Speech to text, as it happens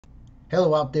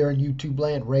Hello out there in YouTube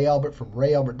land, Ray Albert from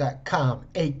RayAlbert.com,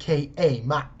 aka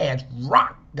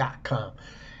MyAdsRock.com.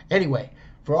 Anyway,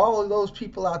 for all of those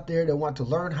people out there that want to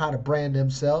learn how to brand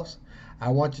themselves, I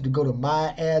want you to go to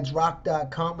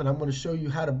MyAdsRock.com and I'm going to show you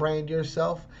how to brand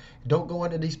yourself. Don't go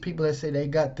into these people that say they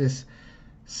got this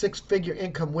six-figure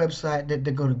income website that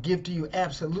they're going to give to you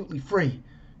absolutely free,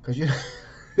 because you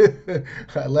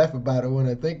I laugh about it when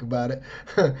I think about it.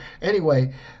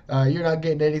 Anyway, you're not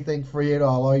getting anything free at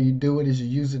all. All you're doing is you're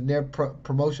using their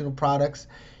promotional products.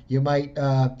 You might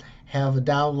have a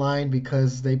downline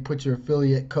because they put your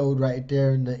affiliate code right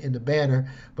there in the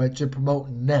banner, but you're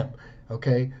promoting them.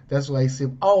 Okay, that's why I see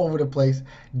them all over the place.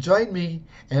 Join me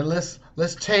and let's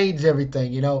change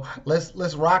everything.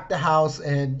 Let's rock the house,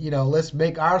 and let's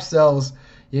make ourselves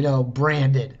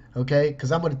branded. Okay,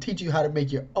 because I'm going to teach you how to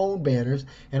make your own banners,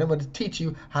 and I'm going to teach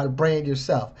you how to brand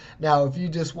yourself. Now, if you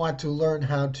just want to learn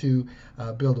how to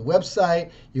build a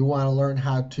website, you want to learn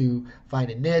how to find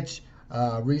a niche,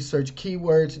 research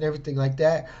keywords and everything like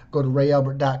that, go to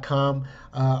rayalbert.com.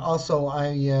 Also, I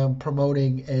am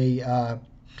promoting a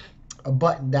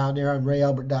button down there on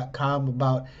rayalbert.com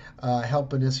about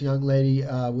helping this young lady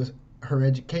with her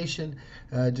education.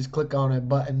 Just click on a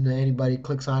button. Anybody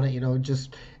clicks on it,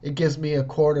 it gives me a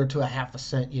quarter to a half a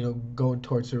cent, going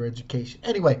towards her education.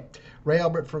 Anyway, Ray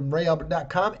Albert from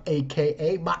rayalbert.com,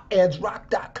 aka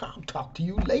myadsrock.com. Talk to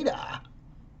you later.